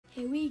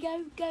Here we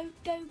go, go,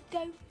 go,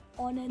 go.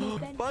 On an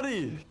adventure.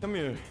 Buddy, come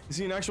here. Is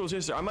he an actual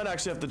chaser? I might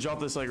actually have to drop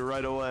this like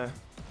right away.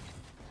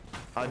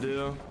 I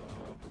do.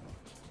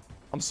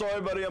 I'm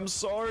sorry, buddy. I'm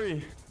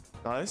sorry.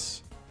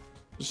 Nice.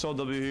 Just hold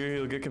W here.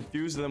 He'll get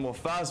confused, and then we'll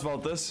fast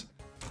vault this.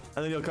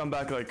 And then he'll come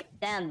back like...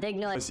 Damn, big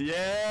noise.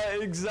 Yeah,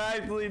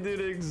 exactly,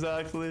 dude.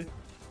 Exactly.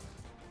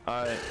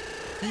 Alright.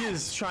 He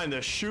is trying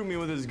to shoot me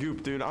with his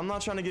goop, dude. I'm not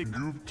trying to get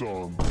gooped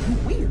on.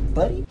 Weird,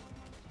 buddy.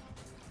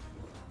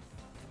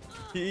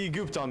 He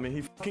gooped on me. He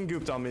fucking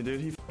gooped on me,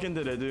 dude. He fucking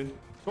did it, dude.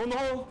 Go in the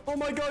hole. Oh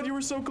my god, you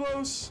were so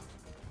close.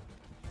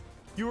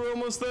 You were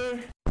almost there.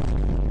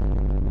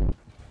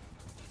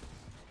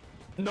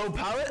 No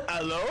pallet?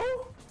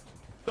 Hello?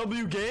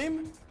 W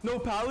game? No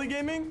pally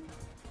gaming?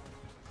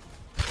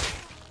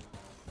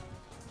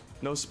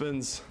 No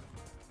spins.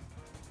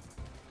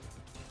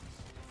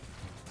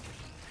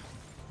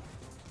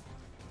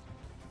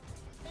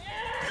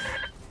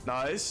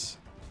 Nice.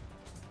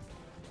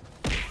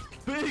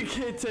 Big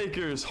hit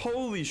takers.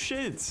 Holy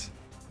shit.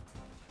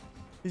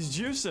 He's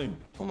juicing.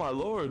 Oh my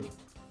lord.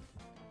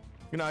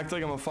 Gonna act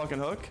like I'm a fucking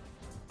hook.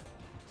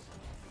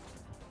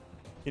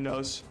 He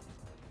knows.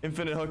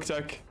 Infinite hook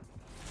tech.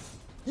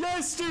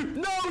 Yes, dude.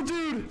 No,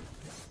 dude.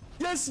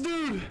 Yes,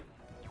 dude.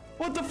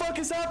 What the fuck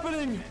is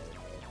happening?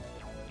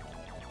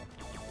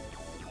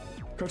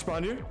 Crouch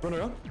behind you. Run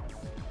around.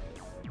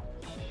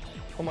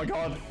 Oh my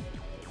god.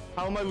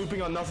 How am I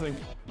looping on nothing?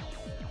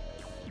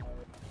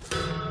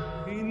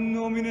 In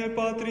nomine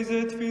Patris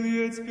et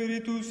Filii et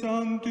Spiritus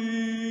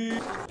Sancti.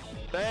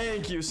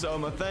 Thank you,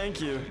 Soma.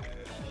 Thank you.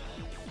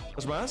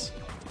 That's my ass.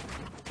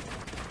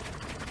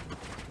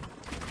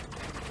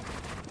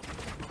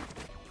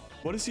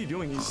 What is he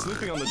doing? He's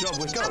sleeping on the job.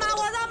 Wake up.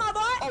 What's up, my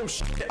boy? Oh,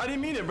 shit. I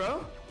didn't mean it,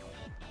 bro.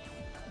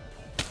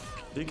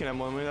 You can have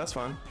one way. That's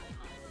fine.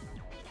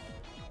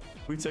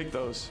 We take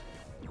those.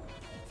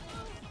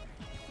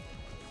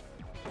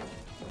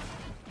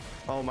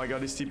 Oh my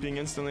god, he's TPing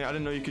instantly. I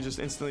didn't know you could just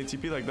instantly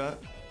TP like that.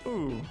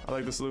 Ooh, I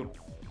like this loop.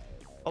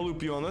 I'll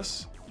loop you on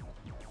this.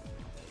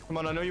 Come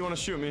on, I know you want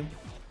to shoot me.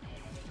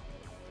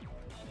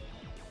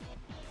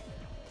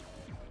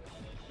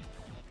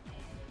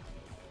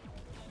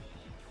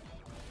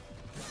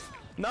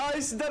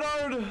 Nice, dead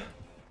hard.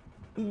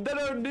 Dead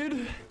hard,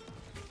 dude.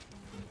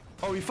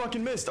 Oh, he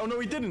fucking missed. Oh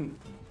no, he didn't.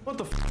 What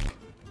the f?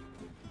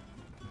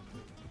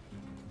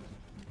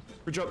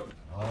 Good job.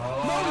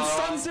 No, it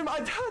stuns him. I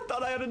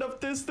thought I had enough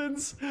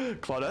distance.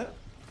 Claudette.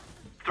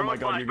 Oh my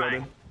god, you got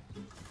it.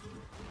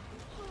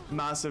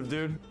 Massive,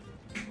 dude.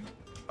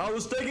 I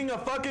was taking a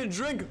fucking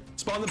drink.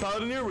 Spawn the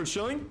paladin here. We're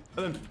chilling.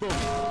 And then, boom.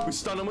 We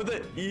stun him with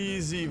it.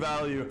 Easy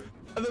value.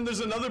 And then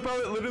there's another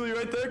pallet literally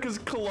right there because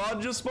Claude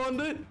just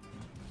spawned it.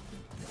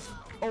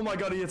 Oh my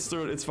god, he hits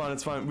through it. It's fine.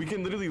 It's fine. We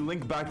can literally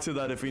link back to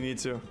that if we need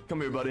to.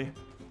 Come here, buddy.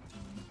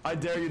 I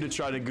dare you to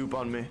try to goop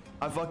on me.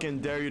 I fucking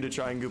dare you to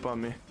try and goop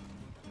on me.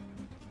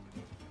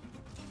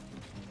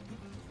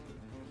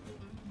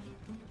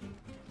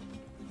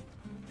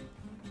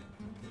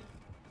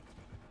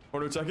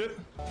 Order check it.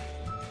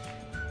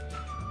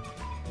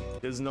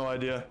 He has no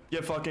idea.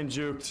 Get fucking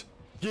juked.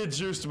 Get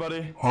juiced,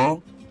 buddy. Huh?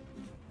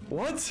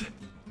 What?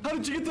 How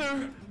did you get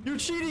there? You're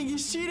cheating.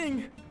 He's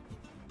cheating.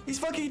 He's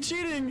fucking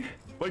cheating.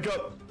 Wake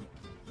up.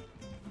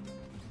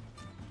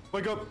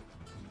 Wake up.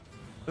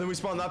 And then we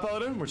spawn that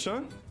paladin. We're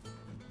chilling.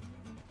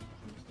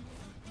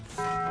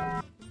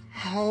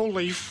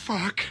 Holy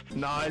fuck.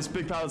 Nice.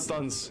 Big pallet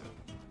stuns.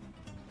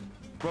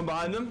 Run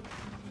behind them.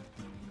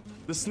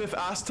 The sniff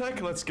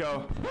Aztec. Let's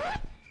go.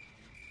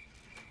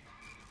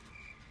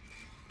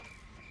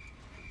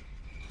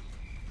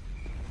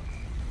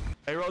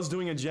 Aroz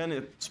doing a gen.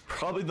 It's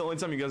probably the only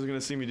time you guys are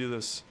gonna see me do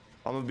this.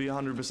 I'm gonna be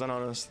 100%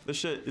 honest. This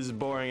shit is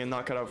boring and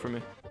not cut out for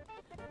me.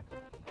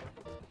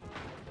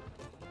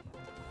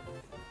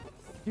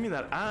 Give me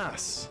that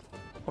ass.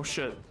 Oh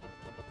shit.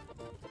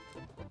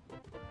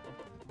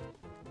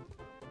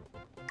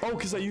 Oh,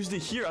 because I used it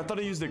here. I thought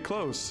I used it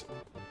close.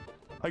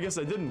 I guess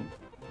I didn't.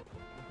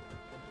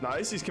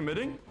 Nice, he's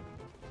committing.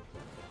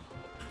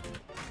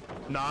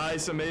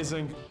 Nice,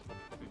 amazing.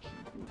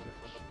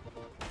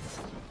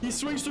 He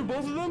swings through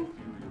both of them.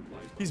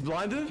 He's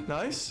blinded.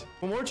 Nice.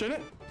 One more, chain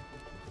it.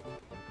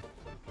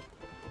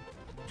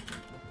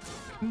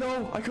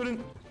 No, I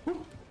couldn't.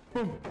 Boom.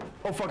 Boom.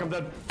 Oh fuck, I'm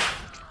dead.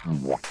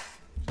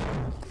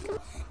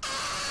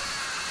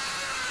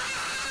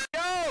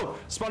 Yo!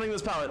 Spawning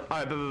this pallet.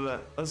 Alright,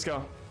 let's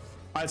go.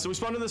 Alright, so we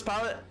spawned in this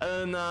pallet,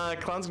 and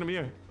Clown's gonna be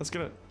here. Let's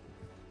get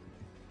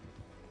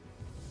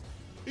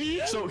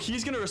it. So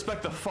he's gonna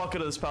respect the fuck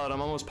out of this pallet,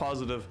 I'm almost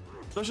positive.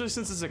 Especially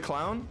since it's a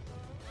clown.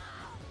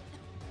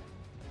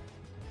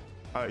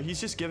 Alright,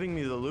 he's just giving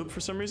me the loop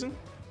for some reason.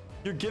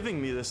 You're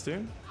giving me this,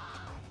 dude.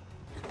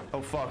 Oh,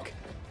 fuck.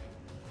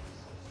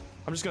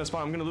 I'm just gonna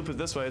spawn. I'm gonna loop it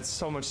this way. It's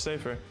so much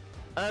safer.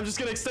 And I'm just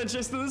gonna extend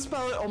chase to this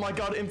pallet. Oh my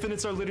god,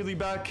 infinites are literally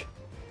back.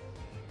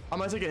 I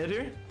might take a hit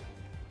here.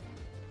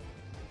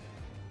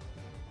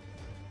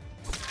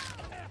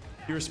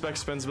 He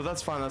respects spins, but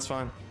that's fine. That's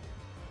fine.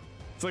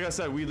 It's like I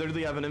said, we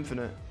literally have an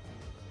infinite.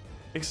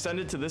 Extend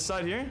it to this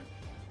side here.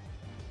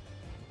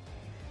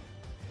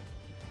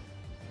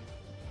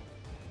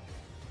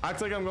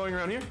 Act like I'm going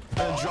around here.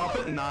 And drop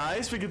it.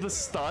 Nice. We get the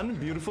stun.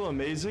 Beautiful,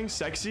 amazing,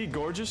 sexy,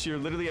 gorgeous. You're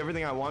literally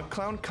everything I want,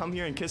 clown. Come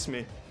here and kiss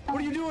me.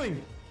 What are you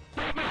doing?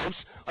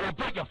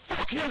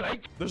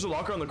 There's a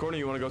locker on the corner.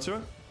 You want to go to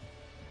it?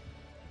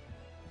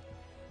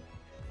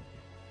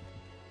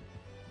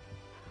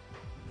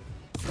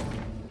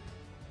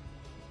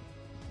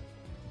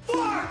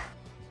 Fuck!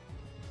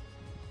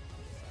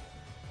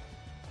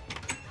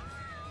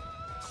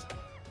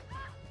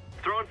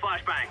 Throwing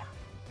flashbang.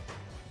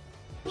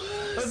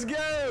 Let's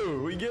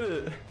go! We get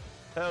it.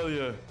 Hell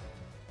yeah.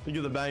 You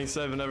get the bang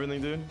save and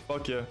everything, dude.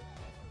 Fuck yeah.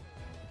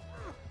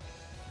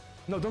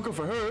 No, don't go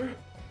for her.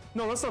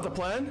 No, that's not the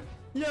plan.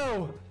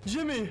 Yo,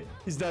 Jimmy.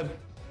 He's dead.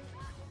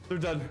 They're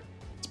dead.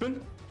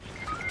 Spin.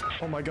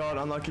 Oh my god,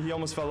 unlucky. He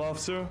almost fell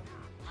off too.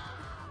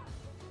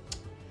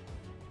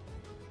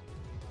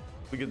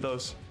 We get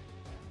those.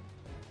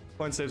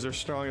 Point saves are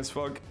strong as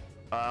fuck.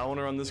 I want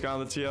to run this guy on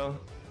the TL.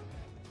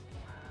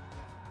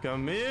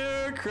 Come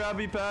here,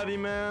 Krabby Patty,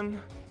 man.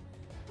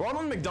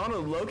 Ronald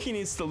McDonald low-key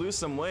needs to lose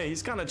some weight.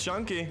 He's kind of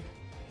chunky.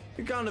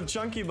 You're kind of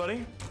chunky,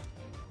 buddy.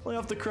 Lay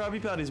off the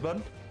Krabby Patties,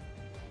 bud.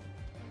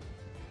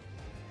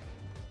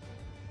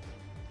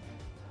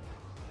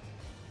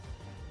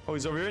 Oh,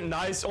 he's over here.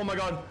 Nice. Oh my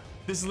god.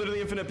 This is literally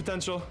infinite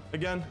potential.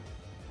 Again.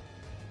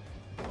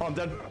 Oh, I'm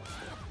dead.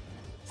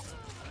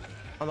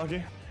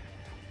 Unlucky.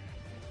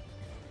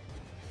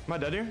 Am I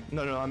dead here?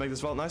 No, I make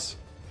this vault. Nice.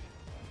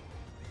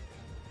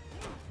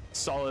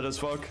 Solid as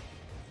fuck.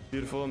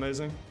 Beautiful,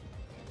 amazing.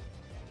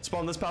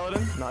 Spawn this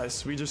paladin.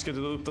 Nice. We just get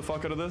to loop the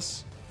fuck out of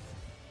this.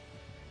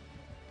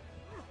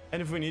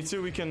 And if we need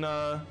to, we can,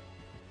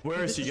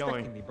 where is he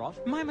going? Me, bro.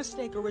 My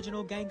mistake,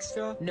 original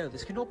gangster. No,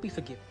 this cannot be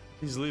forgiven.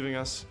 He's leaving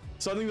us.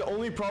 So I think the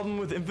only problem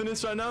with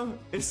infinites right now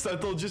is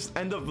that they'll just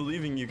end up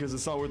leaving you because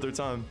it's not worth their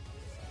time.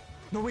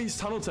 No way, he's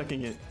tunnel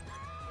teching it.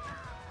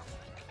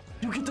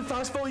 You get the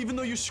fast fall even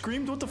though you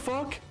screamed? What the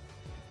fuck?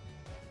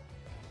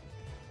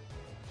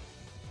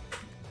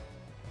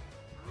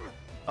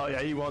 Oh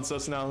yeah, he wants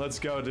us now. Let's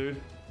go, dude.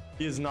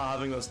 He is not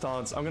having those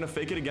taunts. I'm gonna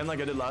fake it again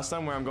like I did last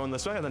time where I'm going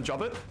this way and then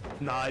drop it.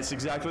 Nice,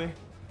 exactly.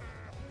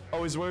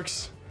 Always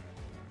works.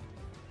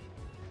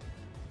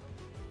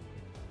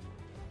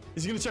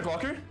 Is he gonna check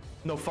locker?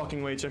 No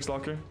fucking way he checks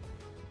locker.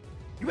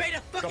 You ready to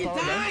fucking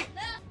die?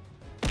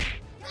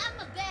 I'm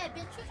a bad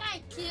bitch. You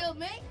can't kill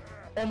me.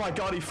 Oh my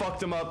god, he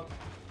fucked him up.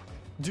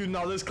 Dude,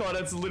 no, this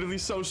Claudette's literally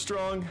so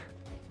strong.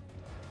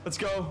 Let's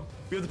go.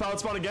 We have the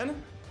pallet spawn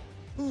again.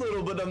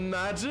 Little bit of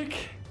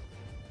magic.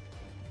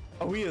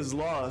 Oh, he is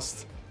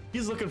lost.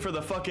 He's looking for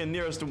the fucking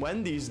nearest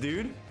Wendy's,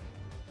 dude.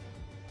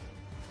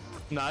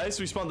 Nice,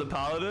 we spawned the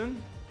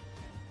paladin.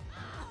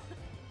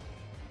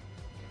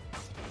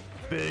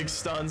 Big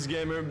stuns,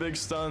 gamer, big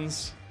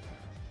stuns.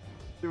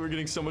 Dude, we're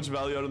getting so much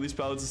value out of these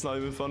pallets, it's not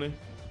even funny.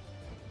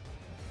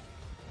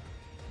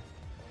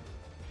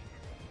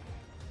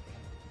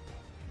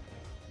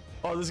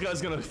 Oh, this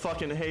guy's gonna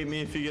fucking hate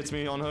me if he gets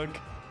me on hook.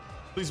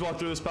 Please walk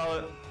through this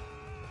pallet.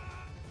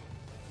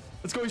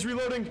 Let's go, he's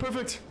reloading,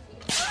 perfect.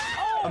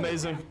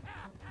 Amazing.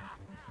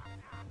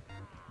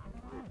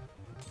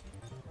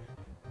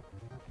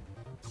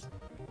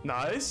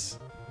 Nice.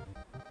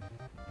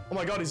 Oh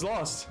my god, he's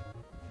lost.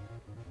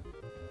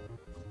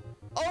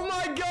 Oh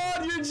my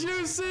god, you're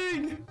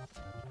juicing!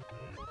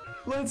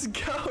 Let's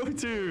go,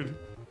 dude.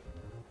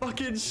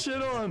 Fucking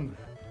shit on.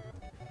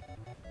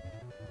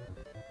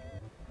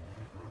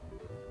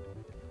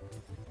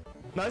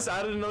 Nice,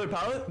 added another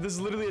pallet. This is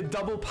literally a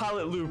double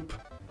pallet loop.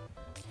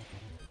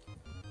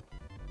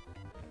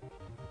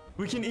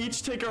 We can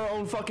each take our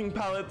own fucking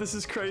pallet. This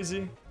is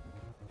crazy.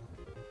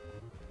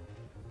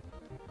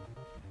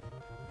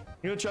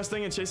 You're gonna trust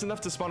thing and chase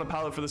enough to spawn a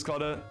pallet for this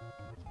Claudette.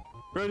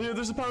 Right here,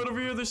 there's a pallet over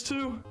here. There's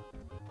two.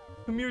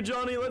 Come here,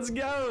 Johnny. Let's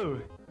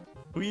go.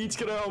 We each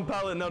get our own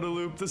pallet now to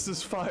loop. This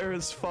is fire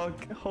as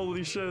fuck.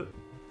 Holy shit.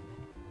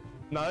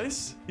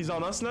 Nice. He's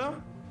on us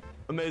now.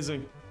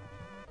 Amazing.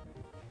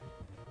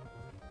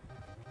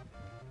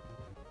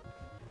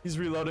 He's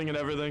reloading and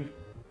everything.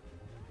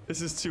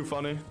 This is too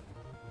funny.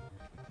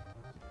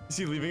 Is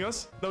he leaving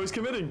us? No, he's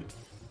committing.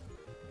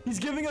 He's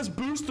giving us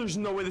boost. There's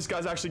no way this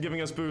guy's actually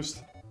giving us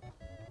boost.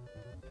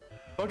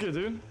 Fuck it,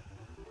 dude.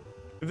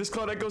 If this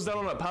Claudette goes down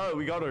on that pallet,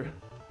 we got her.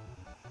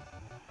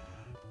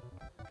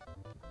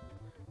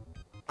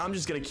 I'm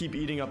just gonna keep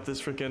eating up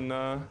this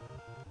freaking,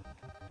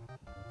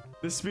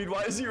 this speed.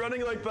 Why is he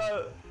running like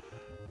that?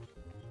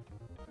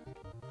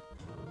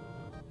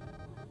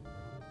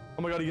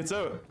 Oh my god, he gets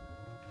out.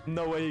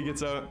 No way he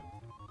gets out.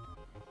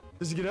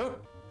 Does he get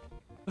out?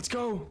 Let's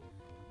go.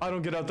 I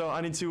don't get out though.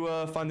 I need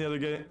to find the other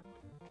gate.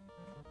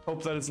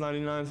 Hope that it's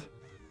 99.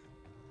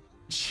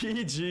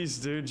 GG's,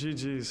 dude.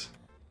 GG's.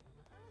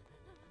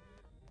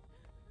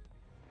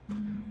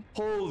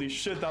 Holy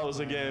shit, that was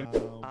a game.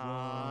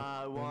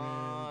 I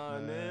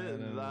want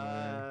it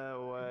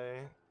that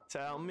way.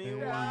 Tell me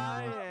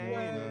why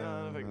ain't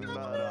nothing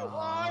but a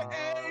why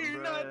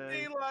ain't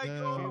nothing like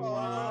a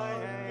why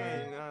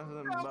ain't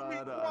nothing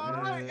but a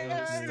why ain't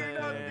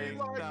nothing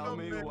like Tell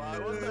me why.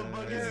 What the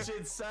fuck is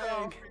shit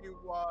sank.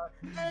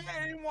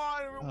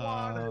 Anyone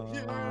wanted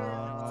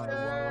you.